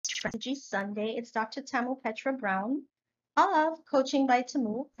Strategy Sunday. It's Dr. Tamu Petra Brown of Coaching by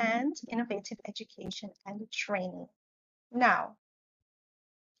Tamu and Innovative Education and Training. Now,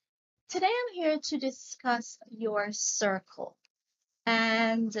 today I'm here to discuss your circle.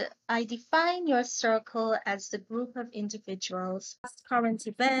 And I define your circle as the group of individuals, current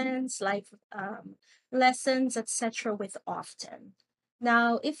events, life lessons, etc., with often.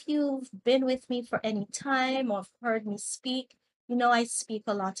 Now, if you've been with me for any time or heard me speak, you know I speak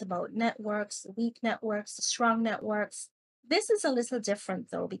a lot about networks, the weak networks, the strong networks. This is a little different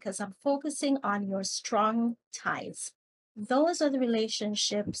though, because I'm focusing on your strong ties. Those are the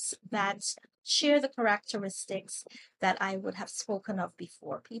relationships that share the characteristics that I would have spoken of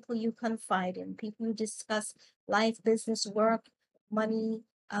before. People you confide in, people you discuss life, business, work, money,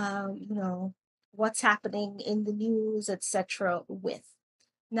 what's happening in the news, etc. with.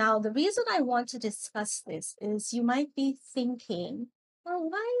 Now, the reason I want to discuss this is you might be thinking, well,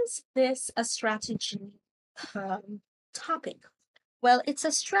 why is this a strategy topic? Well, it's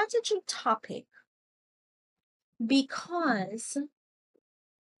a strategy topic because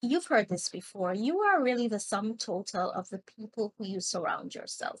you've heard this before. You are really the sum total of the people who you surround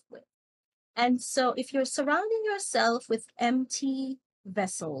yourself with. And so if you're surrounding yourself with empty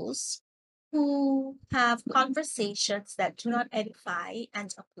vessels who have conversations that do not edify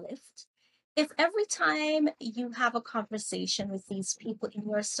and uplift, if every time you have a conversation with these people in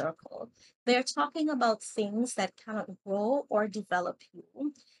your circle, they're talking about things that cannot grow or develop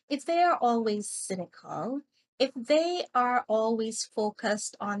you, if they are always cynical, if they are always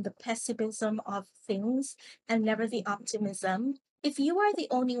focused on the pessimism of things and never the optimism, if you are the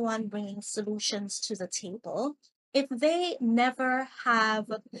only one bringing solutions to the table, if they never have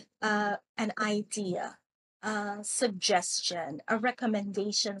an idea, a suggestion, a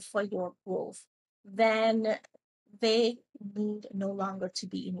recommendation for your growth, then they need no longer to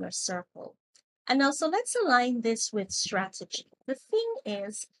be in your circle. And now, so let's align this with strategy. The thing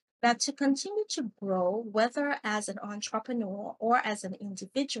is that to continue to grow, whether as an entrepreneur or as an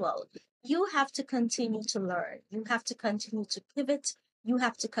individual, you have to continue to learn. You have to continue to pivot. You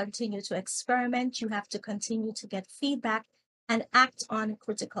have to continue to experiment. You have to continue to get feedback and act on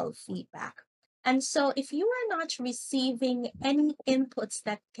critical feedback. And so, if you are not receiving any inputs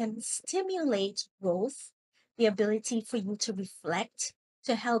that can stimulate growth, the ability for you to reflect,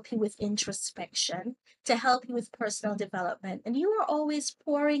 to help you with introspection, to help you with personal development, and you are always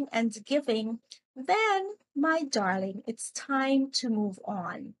pouring and giving, then, my darling, it's time to move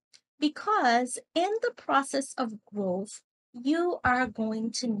on. Because in the process of growth, you are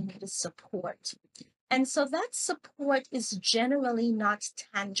going to need support. And so that support is generally not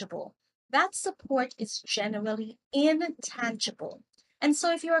tangible. That support is generally intangible. And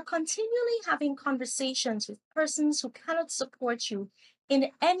so if you are continually having conversations with persons who cannot support you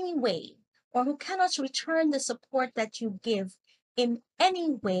in any way, or who cannot return the support that you give in any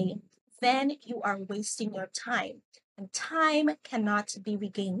way, then you are wasting your time. And time cannot be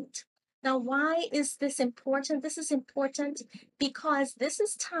regained. Now, why is this important? This is important because this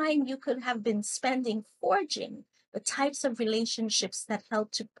is time you could have been spending forging the types of relationships that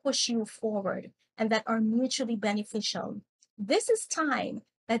help to push you forward and that are mutually beneficial. This is time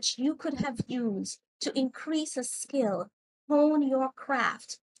that you could have used to increase a skill, hone your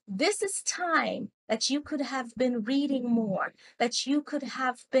craft. This is time that you could have been reading more, that you could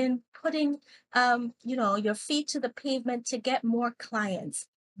have been putting, your feet to the pavement to get more clients.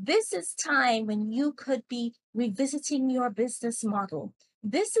 This is time when you could be revisiting your business model.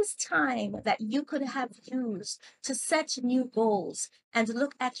 This is time that you could have used to set new goals and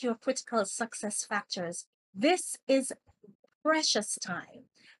look at your critical success factors. This is precious time,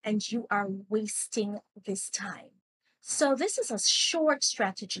 and you are wasting this time. So, this is a short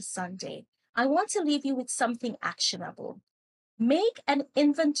strategy Sunday. I want to leave you with something actionable. Make an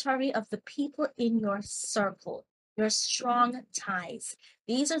inventory of the people in your circle, your strong ties.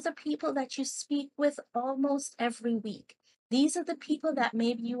 These are the people that you speak with almost every week. These are the people that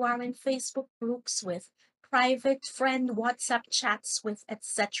maybe you are in Facebook groups with, private friend WhatsApp chats with,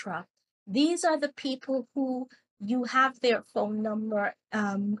 etc. These are the people who you have their phone number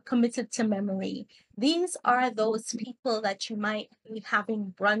committed to memory. These are those people that you might be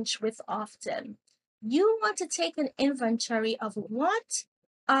having brunch with often. You want to take an inventory of what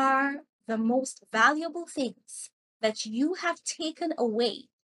are the most valuable things that you have taken away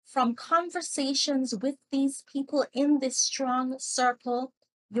from conversations with these people in this strong circle,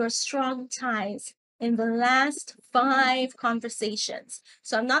 your strong ties, in the last 5 conversations.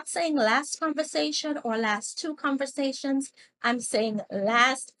 So I'm not saying last conversation or last 2 conversations. I'm saying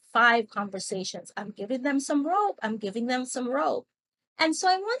last 5 conversations. I'm giving them some rope. I'm giving them some rope. And so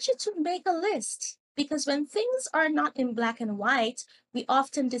I want you to make a list, because when things are not in black and white, we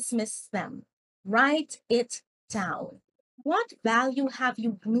often dismiss them. Write it down. What value have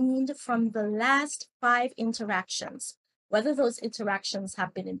you gleaned from the last 5 interactions? Whether those interactions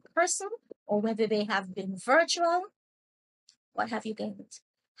have been in person or whether they have been virtual, what have you gained?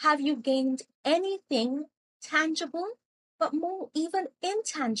 Have you gained anything tangible, but more even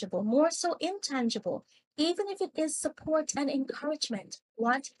intangible, more so intangible, even if it is support and encouragement?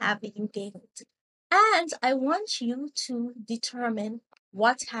 What have you gained? And I want you to determine,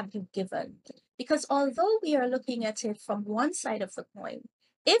 what have you given? Because although we are looking at it from one side of the coin,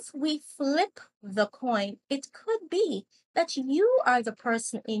 if we flip the coin, it could be that you are the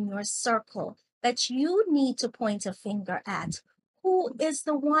person in your circle that you need to point a finger at. Who is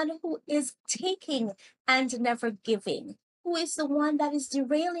the one who is taking and never giving? Who is the one that is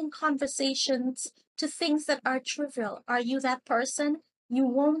derailing conversations to things that are trivial? Are you that person? You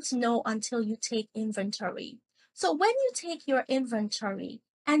won't know until you take inventory. So when you take your inventory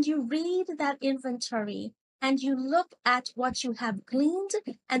and you read that inventory and you look at what you have gleaned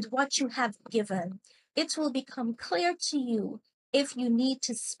and what you have given, it will become clear to you if you need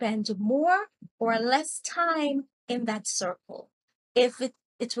to spend more or less time in that circle. If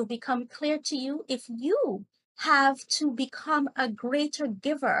it will become clear to you if you have to become a greater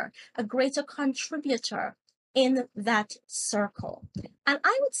giver, a greater contributor in that circle. And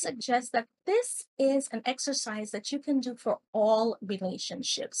I would suggest that this is an exercise that you can do for all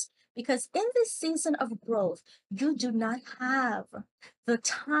relationships, because in this season of growth, you do not have the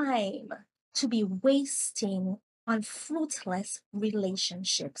time to be wasting on fruitless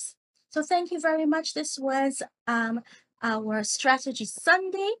relationships. So thank you very much. This was our Strategy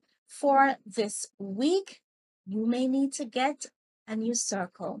Sunday for this week. You may need to get a new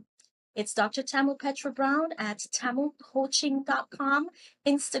circle. It's Dr. Tamil Petra Brown at tamilcoaching.com,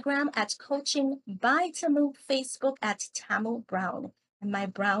 Instagram at Coaching by Tamil, Facebook at Tamil Brown. And my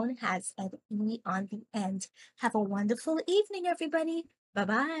Brown has an E on the end. Have a wonderful evening, everybody. Bye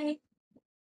bye.